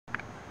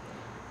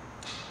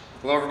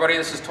Hello everybody,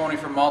 this is Tony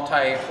from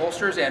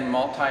Multi-Holsters and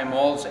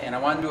Multi-Molds, and I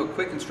want to do a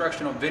quick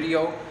instructional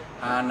video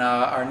on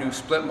our new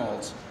split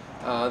molds.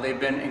 They've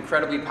been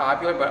incredibly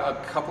popular, but a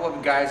couple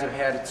of guys have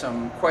had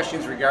some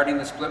questions regarding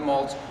the split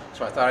molds,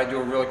 so I thought I'd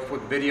do a really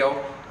quick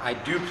video. I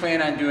do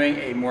plan on doing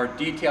a more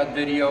detailed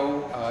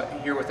video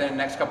here within the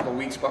next couple of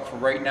weeks, but for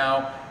right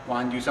now, I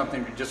want to do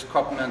something just a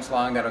couple minutes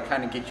long that'll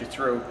kind of get you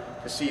through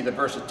to see the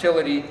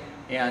versatility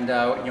and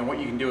what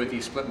you can do with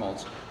these split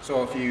molds.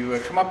 So if you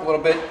come up a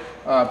little bit,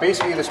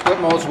 basically the split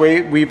molds,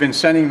 way we've been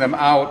sending them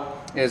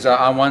out is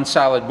on one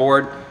solid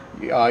board.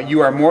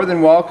 You are more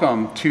than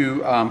welcome to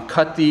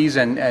cut these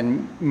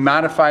and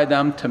modify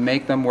them to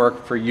make them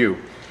work for you.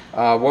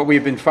 What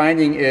we've been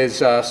finding is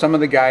some of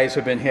the guys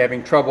have been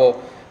having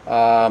trouble,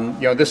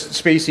 this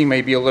spacing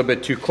may be a little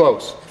bit too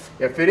close.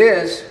 If it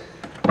is,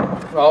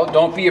 well,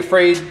 don't be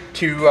afraid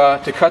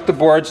to cut the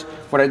boards.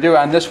 What I do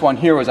on this one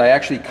here was I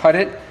actually cut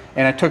it,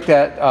 and I took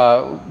that,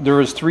 there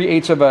was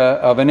 3/8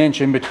 of an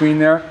inch in between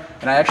there,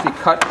 and I actually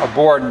cut a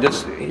board, and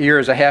this here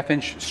is a 1/2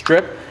 inch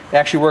strip. It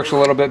actually works a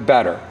little bit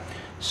better.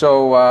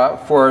 So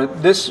for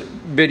this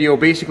video,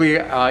 basically,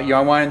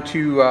 I wanted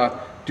to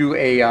do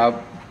a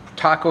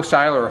taco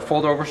style or a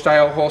fold over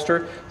style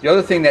holster. The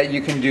other thing that you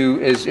can do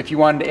is if you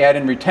wanted to add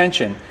in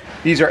retention,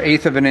 these are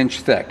 1/8 of an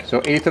inch thick.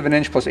 So 1/8 of an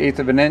inch plus 1/8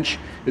 of an inch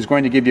is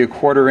going to give you a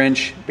 1/4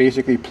 inch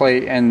basically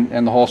play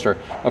in the holster.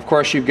 Of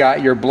course, you've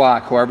got your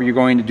block, however you're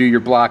going to do your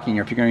blocking,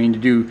 or if you're going to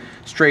do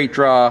straight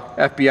draw,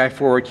 FBI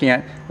forward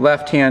cant,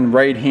 left hand,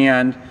 right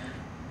hand,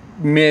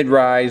 mid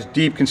rise,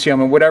 deep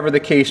concealment, whatever the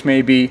case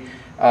may be.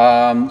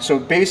 So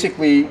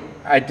basically,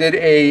 I did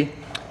a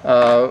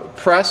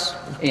press,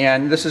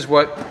 and this is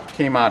what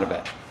came out of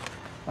it.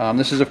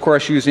 This is, of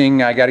course,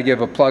 using, I got to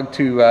give a plug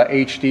to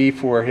HD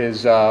for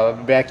his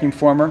vacuum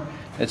former.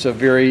 It's a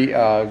very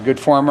good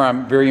former.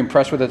 I'm very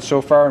impressed with it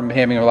so far. I'm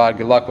having a lot of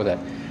good luck with it.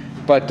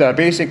 But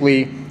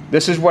basically,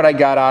 this is what I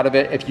got out of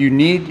it. If you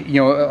need,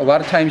 a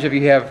lot of times if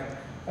you have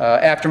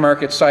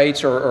aftermarket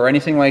sights or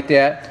anything like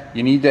that,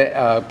 you need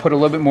to put a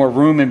little bit more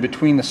room in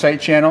between the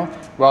sight channel.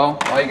 Well,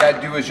 all you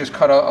got to do is just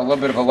cut a little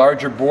bit of a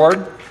larger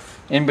board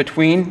in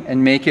between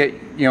and make it,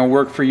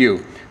 work for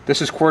you.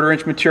 This is 1/4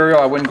 inch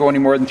material. I wouldn't go any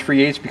more than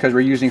 3/8 because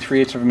we're using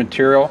 3/8 of a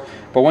material.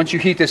 But once you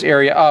heat this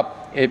area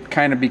up, it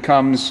kind of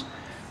becomes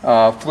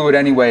fluid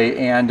anyway,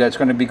 and it's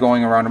going to be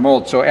going around a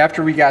mold. So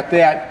after we got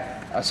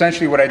that,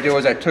 essentially what I did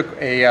was I took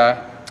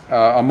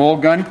a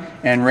mold gun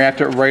and wrapped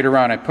it right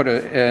around. I put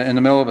it in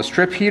the middle of a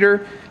strip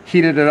heater,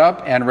 heated it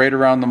up, and right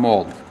around the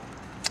mold.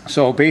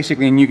 So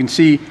basically, and you can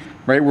see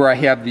right where I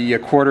have the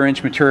 1/4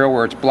 inch material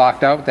where it's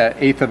blocked out, that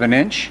 1/8 of an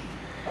inch.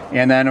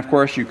 And then, of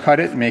course, you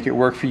cut it and make it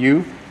work for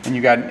you, and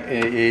you got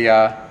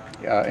a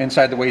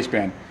inside the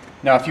waistband.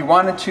 Now, if you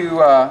wanted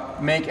to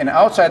make an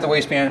outside the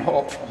waistband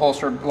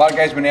holster, a lot of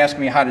guys have been asking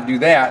me how to do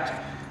that.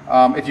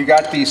 If you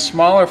got these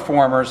smaller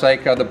formers,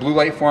 like the blue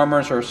light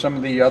formers or some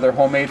of the other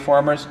homemade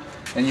formers,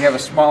 and you have a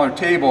smaller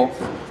table,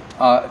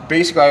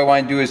 basically all I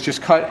want to do is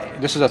just cut,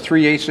 this is a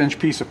 3/8 inch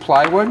piece of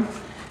plywood,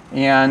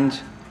 and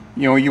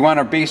you want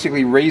to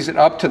basically raise it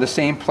up to the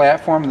same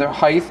platform, the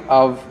height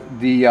of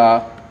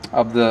the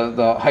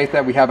height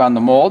that we have on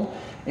the mold,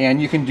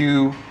 and you can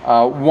do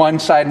one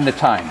side at a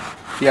time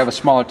if you have a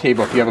smaller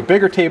table. If you have a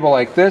bigger table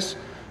like this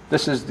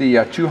is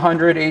the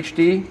 200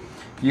 HD,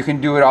 you can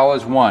do it all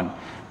as one.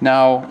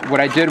 Now what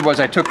I did was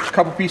I took a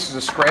couple pieces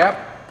of scrap,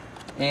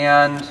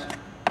 and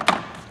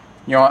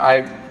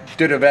I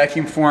did a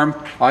vacuum form.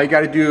 All you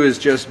got to do is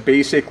just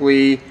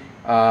basically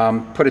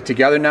put it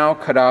together now,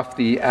 cut off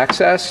the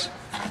excess,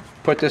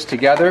 put this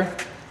together,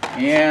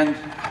 and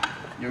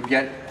you'll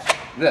get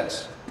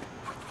this.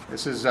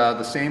 This is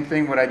the same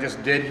thing what I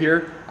just did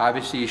here.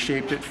 Obviously you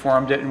shaped it,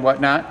 formed it, and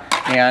whatnot,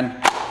 and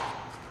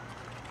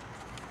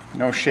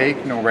no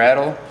shake, no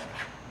rattle,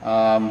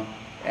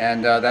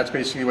 and that's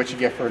basically what you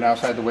get for an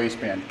outside the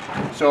waistband.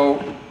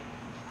 So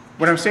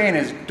what I'm saying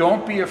is,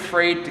 don't be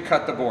afraid to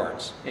cut the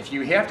boards. If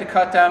you have to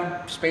cut them,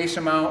 space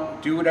them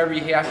out, do whatever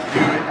you have to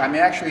do. I'm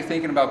actually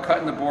thinking about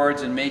cutting the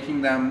boards and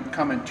making them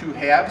come in 2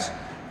 halves.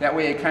 That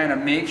way it kind of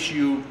makes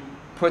you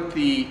put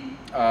the,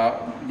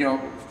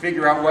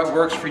 figure out what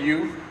works for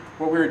you.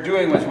 What we were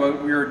doing was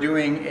we were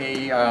doing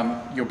a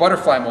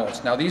butterfly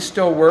molds. Now these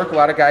still work. A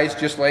lot of guys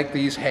just like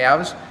these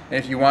halves, and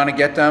if you want to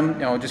get them,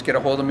 just get a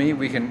hold of me.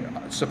 We can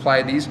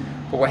supply these.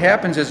 But what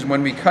happens is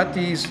when we cut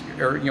these,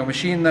 or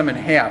machine them in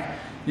half,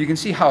 you can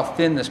see how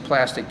thin this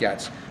plastic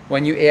gets.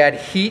 When you add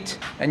heat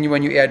and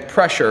when you add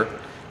pressure,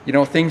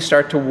 things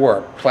start to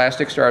warp.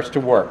 Plastic starts to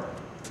warp.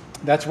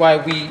 That's why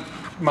we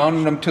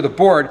mounted them to the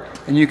board,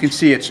 and you can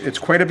see it's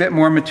quite a bit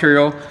more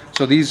material.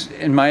 So these,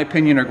 in my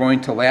opinion, are going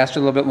to last a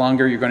little bit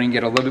longer. You're going to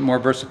get a little bit more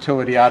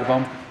versatility out of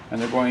them,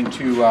 and they're going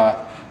to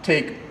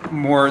take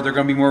more, they're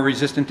going to be more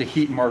resistant to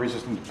heat and more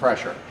resistant to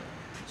pressure.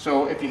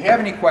 So if you have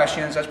any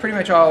questions, that's pretty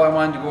much all I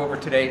wanted to go over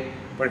today.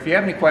 But if you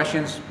have any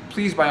questions,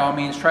 please by all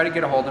means try to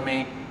get a hold of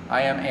me.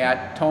 I am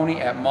at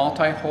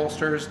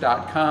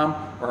Tony@multiholsters.com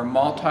or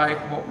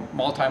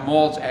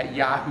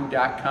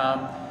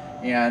multimolds@yahoo.com.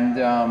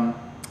 And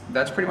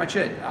that's pretty much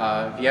it.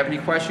 If you have any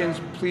questions,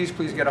 please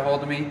get a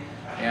hold of me,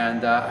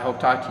 and I hope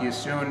to talk to you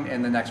soon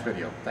in the next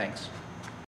video. Thanks.